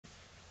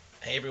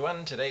Hey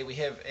everyone, today we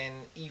have an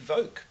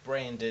Evoke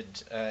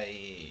branded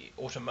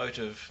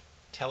automotive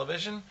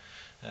television,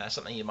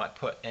 something you might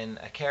put in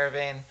a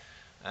caravan,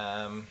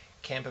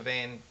 camper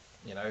van,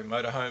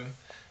 motorhome.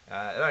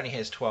 It only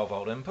has 12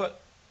 volt input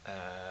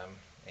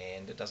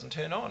and it doesn't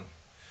turn on.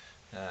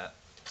 Let's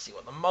see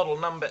what the model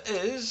number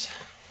is.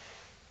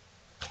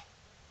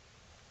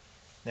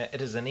 Now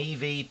it is an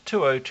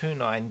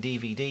EV2029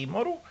 DVD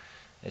model.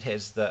 It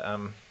has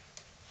the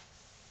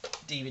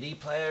DVD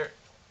player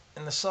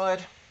in the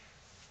side.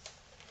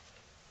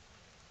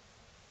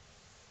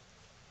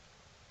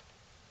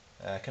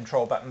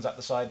 Control buttons up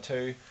the side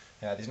too.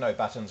 There's no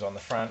buttons on the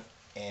front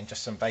and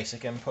just some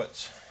basic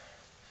inputs.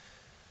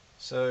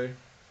 So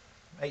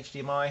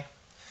HDMI,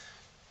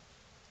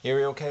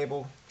 aerial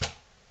cable,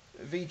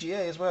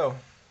 VGA as well.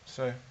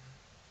 So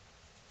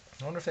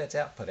I wonder if that's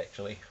output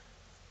actually.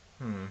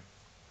 No,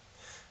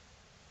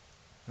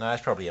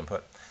 it's probably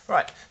input.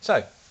 Right,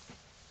 so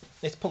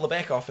let's pull the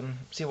back off and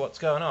see what's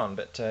going on.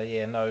 But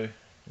yeah, no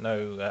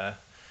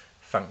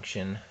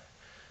function,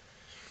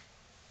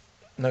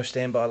 no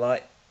standby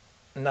light.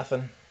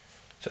 Nothing.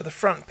 So the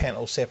front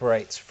panel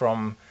separates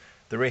from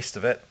the rest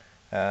of it.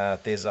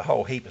 There's a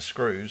whole heap of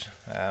screws,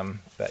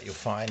 but you'll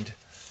find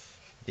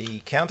the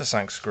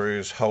countersunk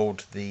screws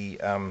hold the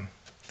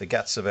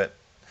guts of it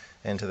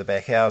into the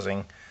back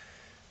housing,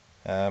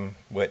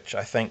 which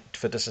I think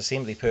for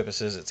disassembly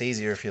purposes it's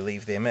easier if you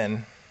leave them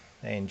in,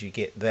 and you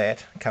get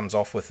that comes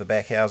off with the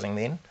back housing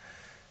then,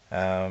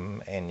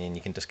 and then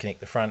you can disconnect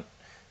the front,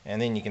 and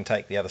then you can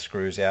take the other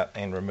screws out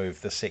and remove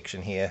this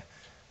section here.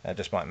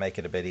 Just might make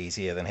it a bit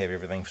easier than have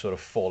everything sort of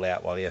fall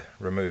out while you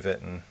remove it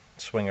and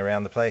swing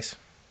around the place.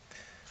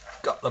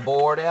 Got the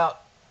board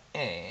out,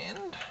 and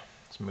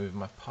let's move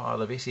my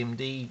pile of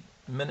SMD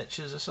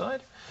miniatures aside.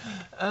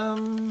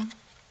 What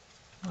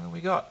do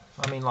we got?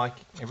 I mean, like,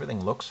 everything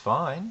looks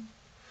fine.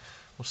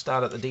 We'll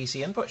start at the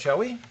DC input, shall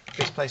we?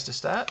 Best place to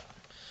start,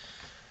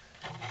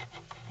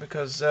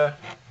 because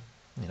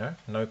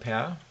no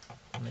power.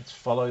 Let's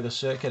follow the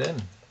circuit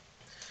in.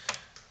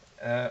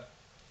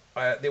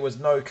 There was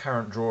no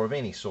current draw of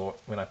any sort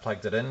when I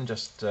plugged it in,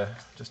 just to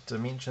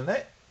mention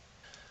that.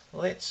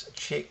 Let's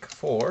check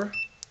for,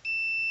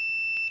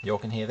 you all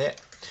can hear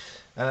that,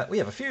 we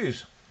have a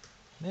fuse.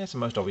 That's the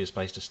most obvious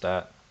place to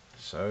start,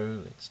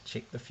 so let's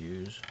check the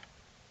fuse.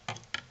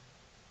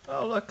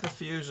 Oh look, the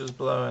fuse is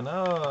blowing.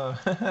 Oh,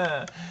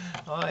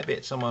 I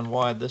bet someone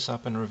wired this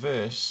up in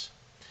reverse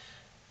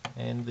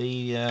and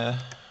the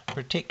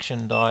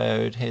protection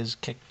diode has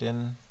kicked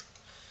in.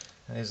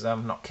 Has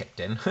not kicked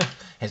in,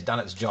 has done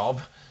its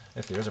job.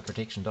 If there is a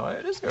protection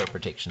diode. Is there a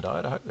protection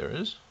diode? I hope there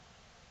is.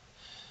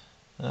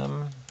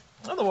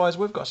 Otherwise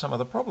we've got some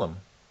other problem.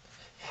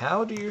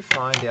 How do you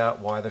find out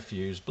why the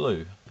fuse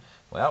blew?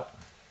 Well,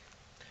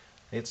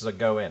 let's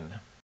go in.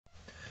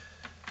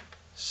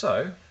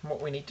 So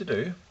what we need to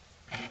do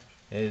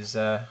is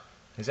our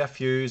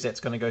fuse.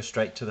 That's going to go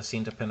straight to the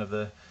center pin of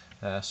the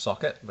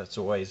socket. That's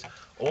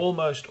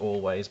almost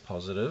always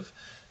positive.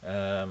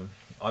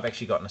 I've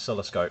actually got an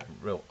oscilloscope,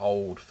 real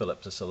old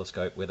Philips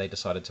oscilloscope, where they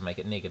decided to make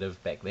it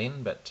negative back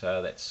then, but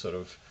that's sort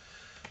of,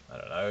 I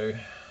don't know,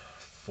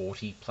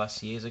 40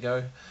 plus years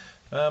ago.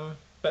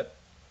 But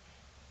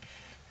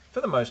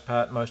for the most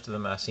part, most of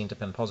them are center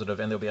pin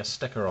positive, and there'll be a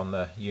sticker on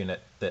the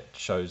unit that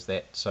shows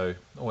that, so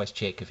always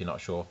check if you're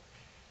not sure.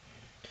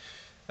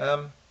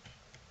 And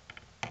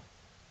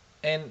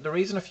the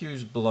reason a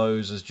fuse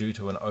blows is due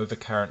to an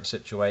overcurrent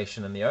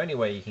situation, and the only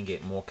way you can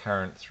get more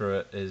current through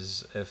it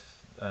is if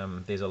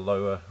there's a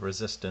lower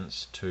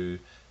resistance to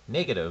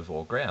negative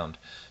or ground.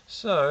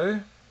 So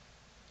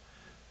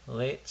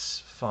let's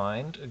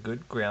find a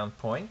good ground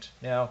point.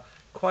 Now,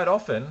 quite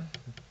often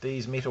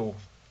these metal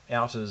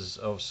outers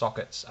of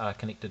sockets are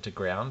connected to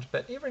ground,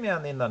 but every now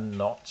and then they're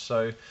not.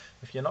 So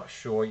if you're not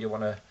sure, you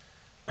want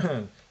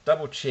to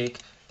double check.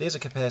 There's a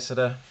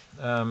capacitor.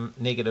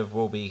 Negative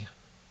will be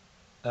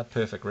a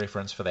perfect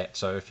reference for that.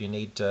 So if you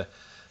need to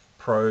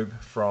probe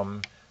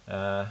from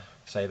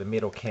say the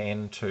metal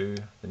can to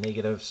the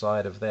negative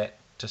side of that,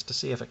 just to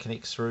see if it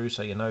connects through,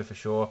 so you know for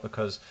sure,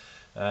 because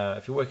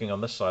if you're working on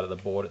this side of the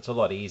board, it's a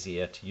lot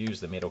easier to use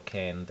the metal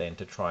can than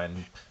to try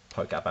and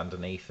poke up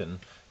underneath and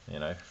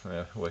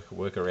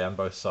work around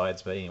both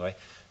sides. But anyway,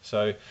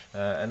 so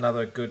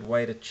another good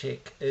way to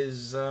check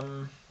is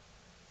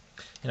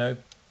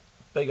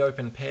big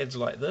open pads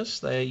like this.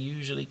 They are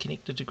usually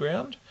connected to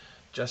ground.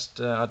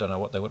 Just I don't know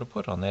what they would have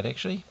put on that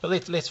actually,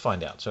 but let's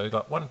find out. So we've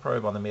got one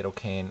probe on the metal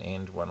can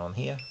and one on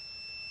here.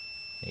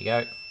 There you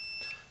go.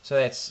 So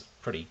that's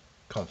pretty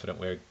confident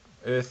we're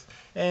earth,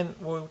 and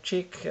we'll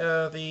check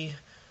the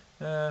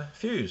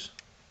fuse.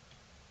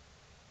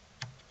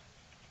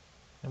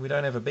 And we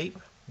don't have a beep.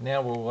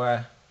 Now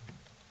we'll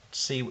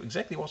see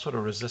exactly what sort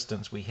of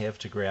resistance we have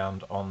to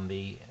ground on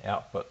the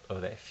output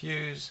of that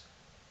fuse,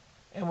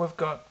 and we've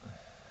got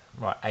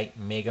 8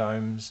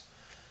 megohms.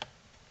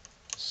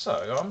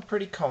 So I'm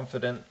pretty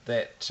confident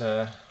that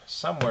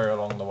somewhere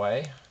along the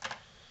way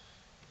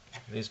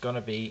there's going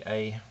to be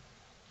a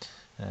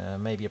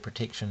maybe a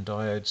protection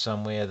diode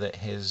somewhere that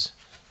has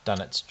done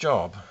its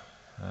job.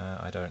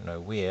 I don't know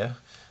where.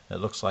 It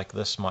looks like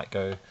this might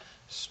go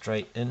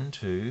straight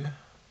into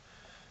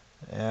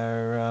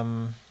our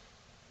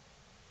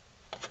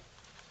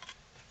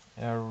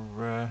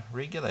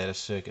regulator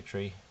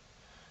circuitry.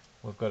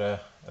 We've got a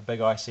big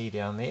IC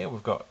down there.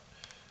 We've got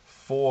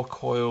 4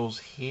 coils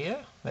here.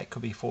 That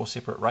could be 4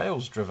 separate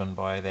rails driven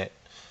by that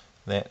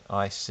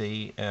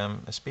IC,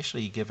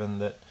 especially given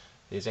that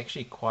there's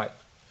actually quite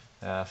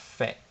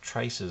fat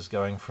traces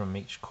going from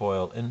each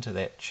coil into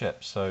that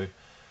chip. So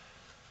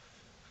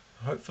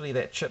hopefully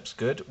that chip's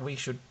good. We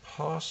should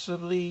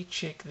possibly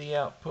check the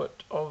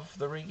output of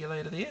the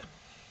regulator there.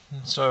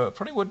 So it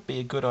probably would be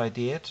a good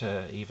idea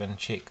to even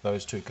check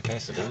those 2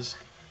 capacitors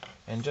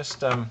and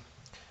just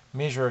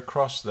measure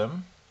across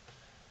them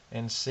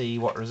and see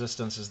what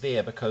resistance is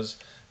there, because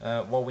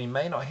while we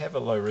may not have a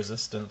low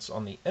resistance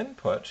on the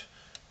input,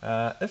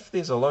 if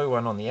there's a low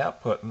one on the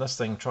output and this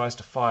thing tries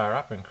to fire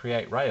up and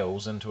create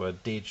rails into a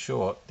dead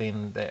short,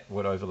 then that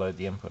would overload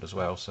the input as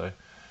well. So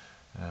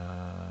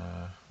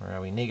where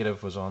are we?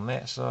 Negative was on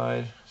that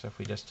side, so if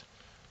we just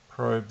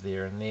probe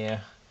there and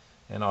there,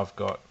 and I've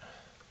got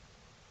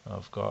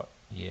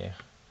yeah,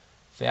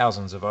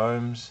 thousands of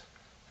ohms,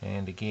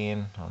 and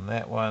again on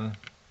that one,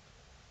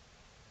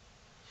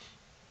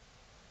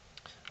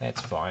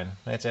 that's fine,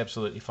 that's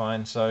absolutely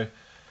fine. So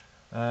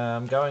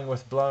going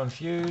with blown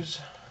fuse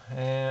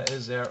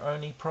is our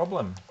only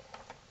problem.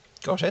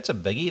 Gosh, that's a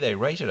biggie. They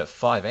rated at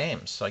 5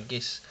 amps. I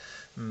guess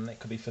that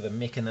could be for the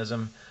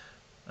mechanism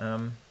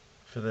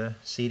for the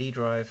CD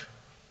drive,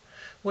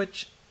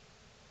 which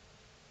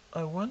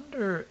I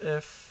wonder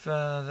if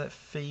that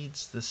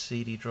feeds the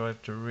CD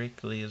drive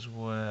directly as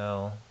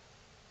well.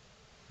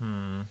 We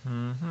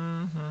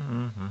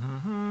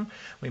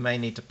may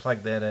need to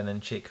plug that in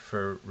and check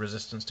for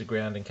resistance to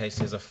ground in case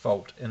there's a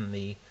fault in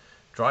the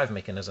drive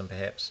mechanism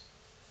perhaps.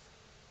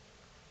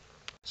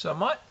 So I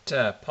might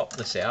pop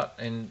this out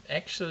and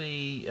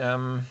actually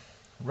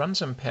run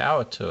some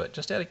power to it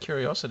just out of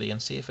curiosity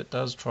and see if it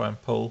does try and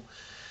pull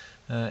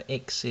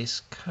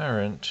excess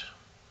current.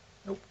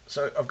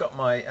 So I've got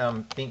my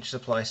bench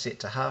supply set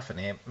to 0.5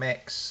 amp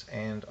max,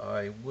 and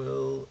I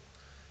will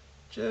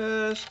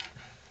just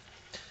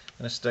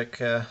going to stick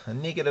a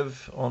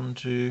negative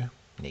onto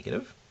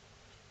negative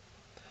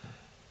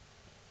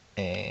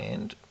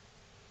and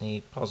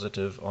the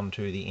positive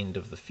onto the end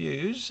of the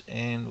fuse,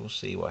 and we'll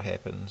see what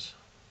happens.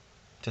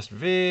 Just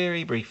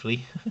very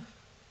briefly.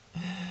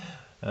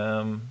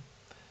 Yeah.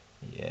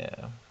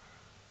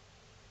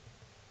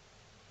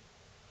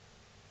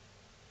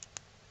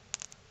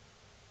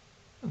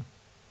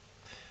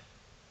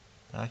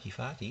 Arky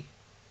farty.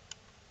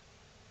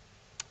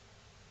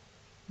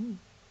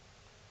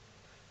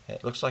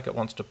 It looks like it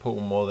wants to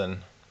pull more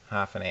than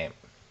 0.5 amp.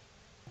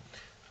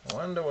 I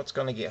wonder what's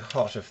going to get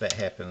hot if that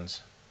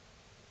happens.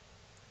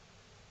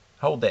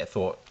 Hold that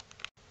thought.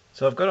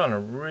 So I've got on a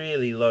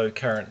really low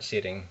current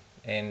setting,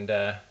 and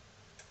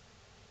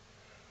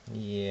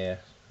yeah,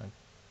 I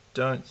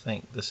don't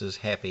think this is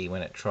happy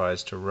when it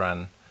tries to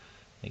run.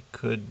 It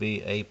could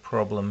be a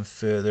problem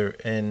further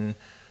in.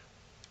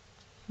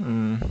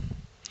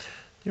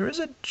 There is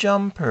a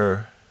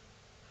jumper.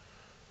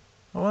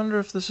 I wonder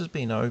if this has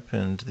been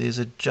opened. There's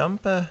a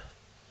jumper.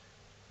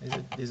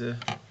 There's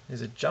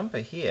a jumper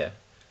here,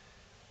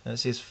 and it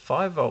says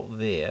 5 volt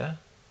there,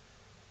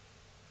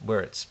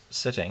 where it's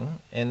sitting,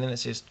 and then it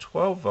says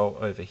 12 volt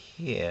over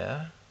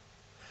here.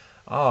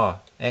 Oh,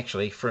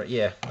 actually,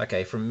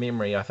 from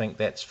memory, I think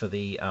that's for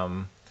the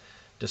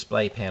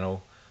display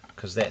panel,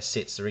 because that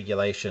sets the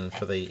regulation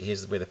for the.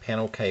 Here's where the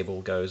panel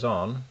cable goes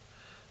on.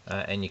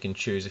 And you can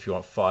choose if you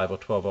want 5 or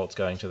 12 volts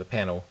going to the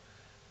panel.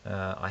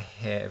 I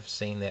have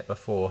seen that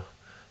before,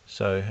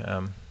 so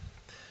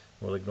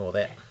we'll ignore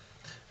that.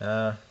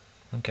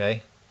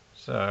 Okay,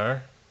 so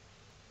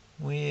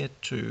where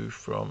to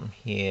from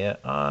here?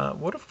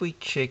 What if we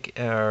check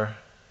our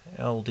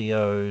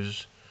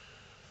LDOs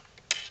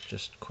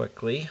just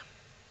quickly,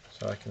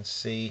 so I can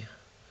see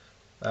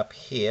up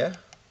here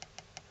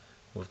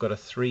we've got a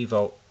 3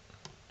 volt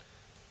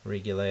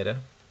regulator.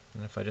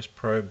 And if I just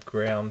probe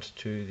ground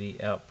to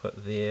the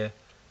output there,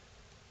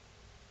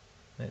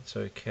 that's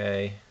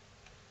okay.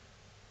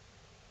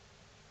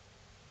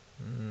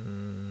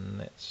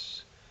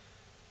 That's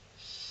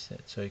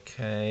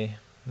okay.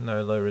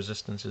 No low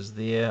resistances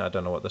there. I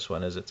don't know what this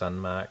one is, it's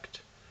unmarked.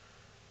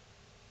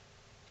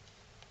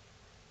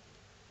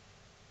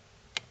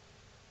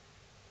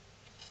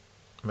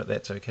 But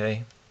that's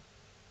okay.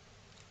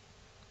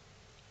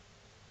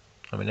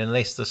 I mean,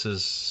 unless this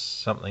is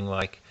something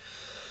like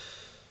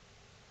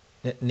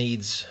it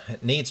needs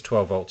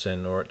 12 volts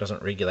in, or it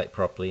doesn't regulate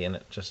properly and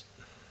it just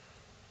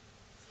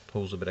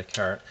pulls a bit of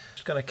current. I'm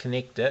just going to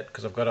connect it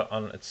because I've got it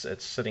on. It's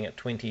sitting at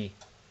 20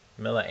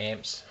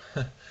 milliamps,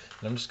 and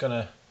I'm just going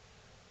to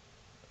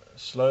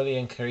slowly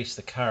increase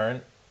the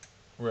current.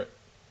 We're at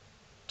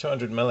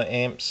 200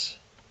 milliamps.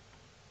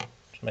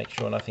 Just make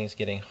sure nothing's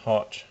getting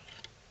hot.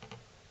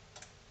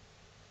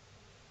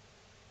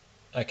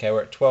 Okay,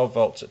 we're at 12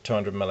 volts at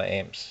 200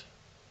 milliamps.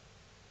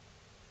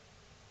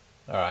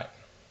 All right.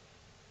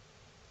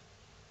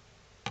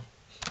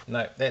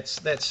 No, that's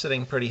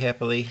sitting pretty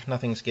happily.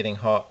 Nothing's getting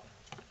hot.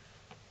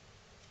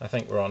 I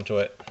think we're onto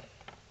it.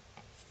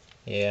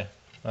 Yeah,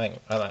 I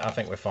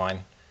think we're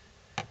fine.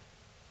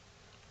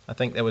 I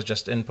think there was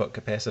just input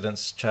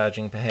capacitance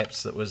charging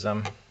perhaps that was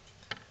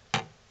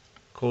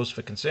cause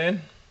for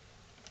concern.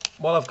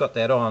 While I've got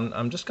that on,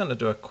 I'm just going to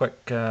do a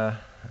quick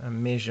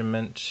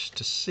measurement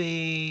to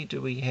see,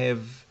 do we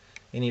have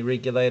any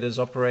regulators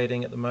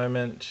operating at the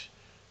moment?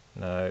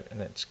 No,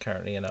 and it's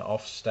currently in an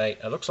off state.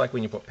 It looks like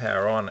when you put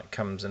power on, it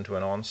comes into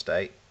an on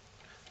state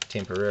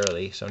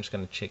temporarily, so I'm just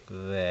going to check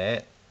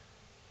that.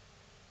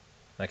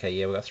 Okay,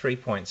 yeah, we've got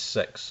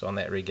 3.6 on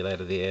that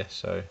regulator there,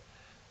 so,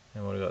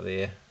 and what have we got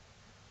there?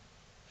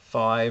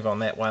 5 on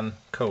that one.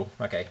 Cool.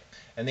 Okay,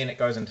 and then it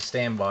goes into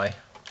standby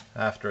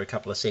after a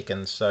couple of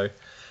seconds, so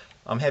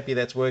I'm happy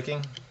that's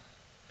working.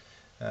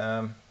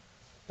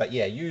 But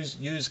yeah,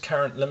 use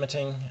current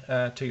limiting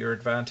to your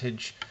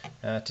advantage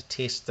to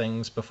test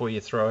things before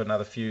you throw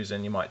another fuse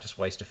in. You might just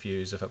waste a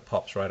fuse if it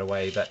pops right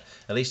away, but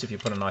at least if you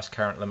put a nice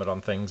current limit on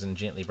things and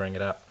gently bring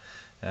it up,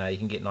 you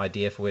can get an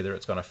idea for whether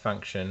it's going to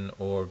function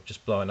or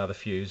just blow another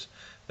fuse.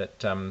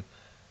 But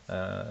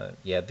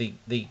yeah,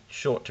 the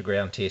short to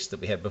ground test that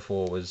we had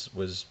before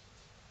was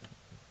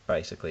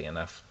basically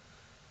enough.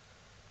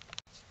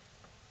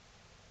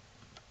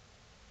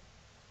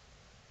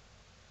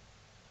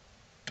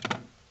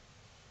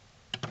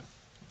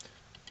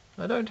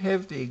 I don't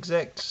have the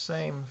exact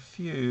same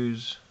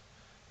fuse,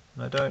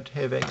 and I don't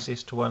have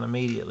access to one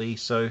immediately,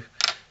 so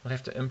I'll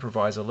have to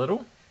improvise a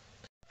little.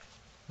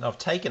 Now I've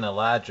taken a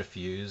larger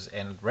fuse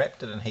and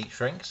wrapped it in heat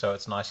shrink so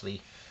it's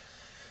nicely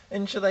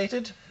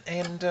insulated,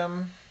 and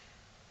I'm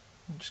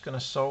just going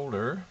to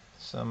solder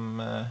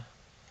some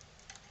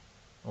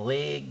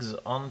legs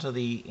onto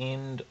the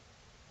end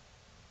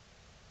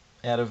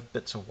out of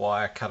bits of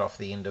wire cut off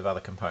the end of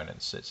other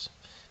components. It's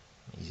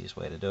the easiest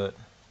way to do it.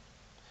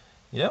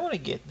 You don't want to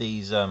get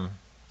these, you don't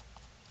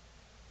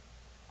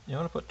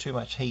want to put too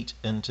much heat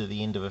into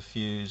the end of a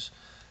fuse.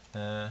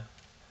 That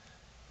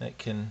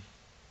can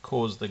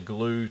cause the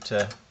glue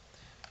to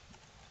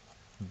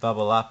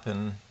bubble up,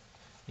 and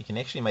you can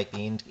actually make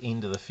the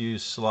end of the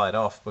fuse slide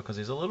off because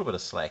there's a little bit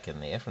of slack in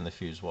there from the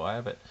fuse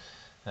wire, but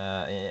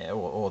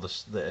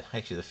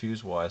actually the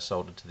fuse wire is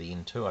soldered to the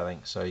end too, I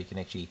think, so you can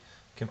actually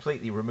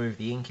completely remove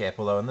the end cap,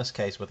 although in this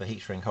case with the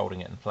heat shrink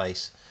holding it in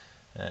place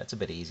it's a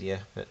bit easier,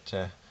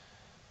 but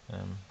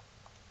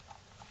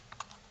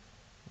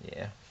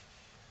yeah,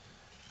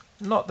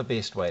 not the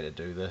best way to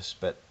do this,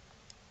 but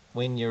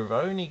when you've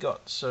only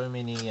got so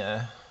many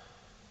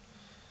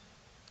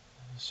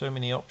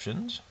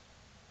options,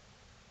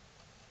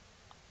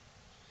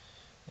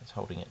 it's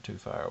holding it too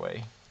far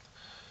away,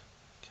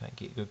 can't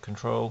get good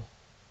control.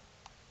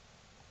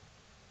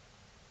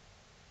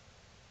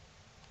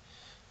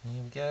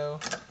 There we go.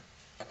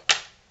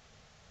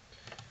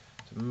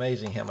 It's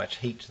amazing how much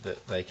heat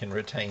that they can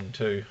retain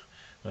too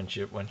once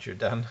you're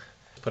done.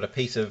 Put a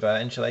piece of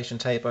insulation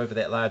tape over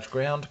that large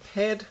ground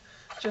pad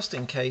just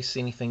in case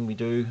anything we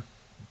do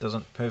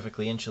doesn't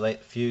perfectly insulate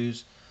the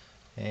fuse,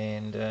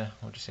 and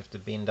we'll just have to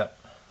bend up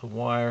the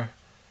wire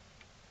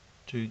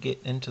to get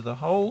into the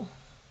hole.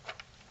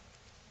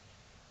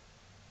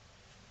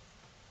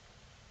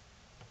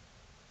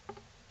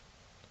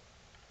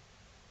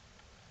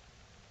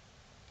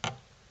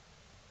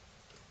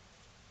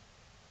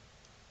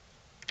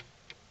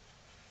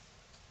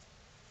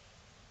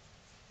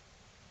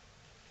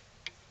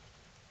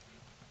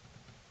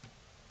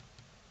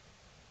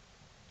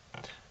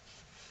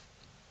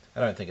 I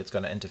don't think it's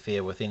going to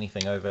interfere with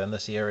anything over in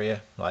this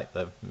area, like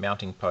the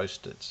mounting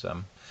post. It's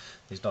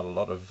there's not a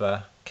lot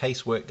of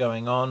case work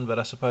going on, but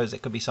I suppose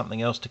it could be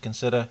something else to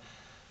consider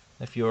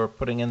if you're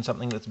putting in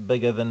something that's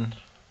bigger than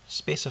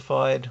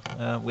specified,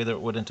 whether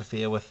it would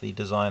interfere with the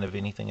design of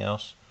anything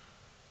else.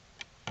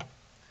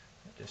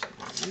 Just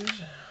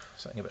use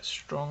something a bit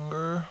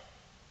stronger.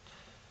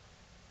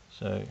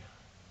 So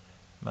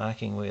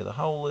marking where the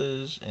hole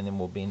is, and then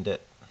we'll bend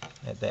it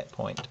at that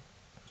point.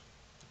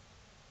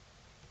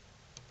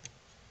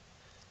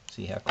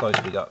 See how close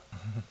we got.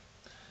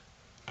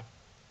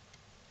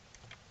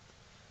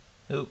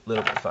 Ooh, a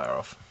little bit far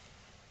off.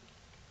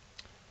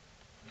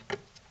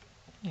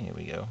 Here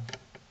we go.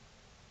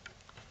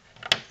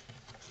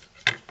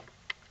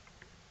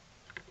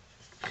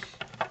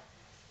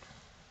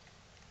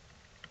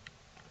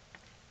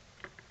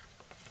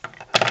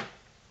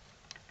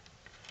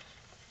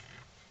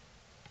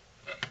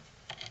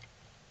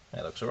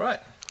 That looks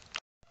alright.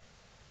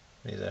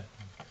 There's a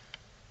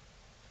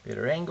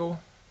better angle.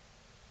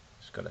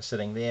 Just got it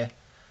sitting there.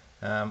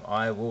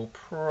 I will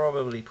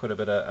probably put a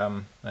bit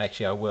of,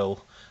 actually I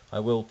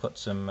will put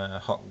some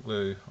hot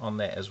glue on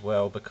that as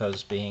well,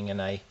 because being in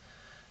a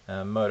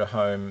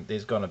motorhome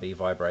there's going to be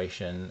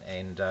vibration,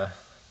 and the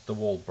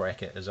wall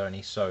bracket is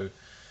only so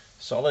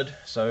solid,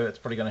 so it's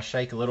probably going to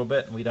shake a little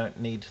bit, and we don't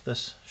need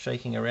this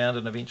shaking around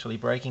and eventually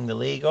breaking the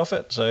leg off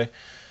it, so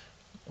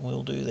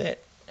we'll do that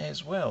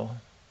as well.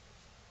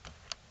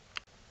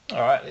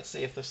 Alright, let's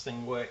see if this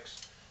thing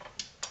works.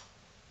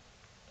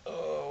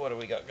 Oh, what have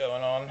we got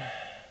going on?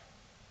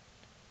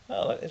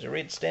 Oh look, there's a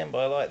red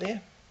standby light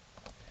there.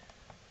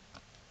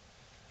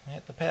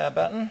 Hit the power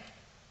button.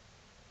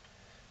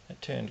 It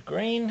turned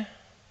green.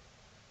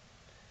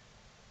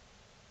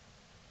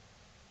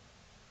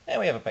 And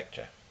we have a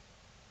picture.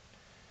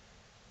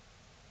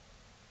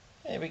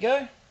 There we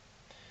go.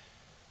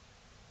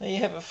 There you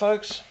have it,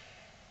 folks.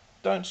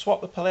 Don't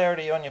swap the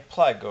polarity on your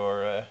plug,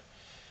 or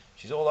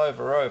she's all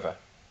over.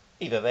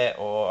 Either that,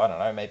 or I don't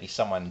know, maybe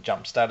someone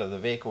jump started the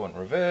vehicle in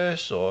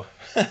reverse, or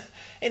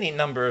any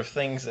number of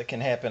things that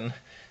can happen.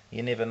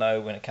 You never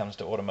know when it comes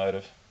to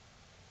automotive.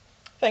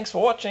 Thanks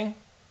for watching.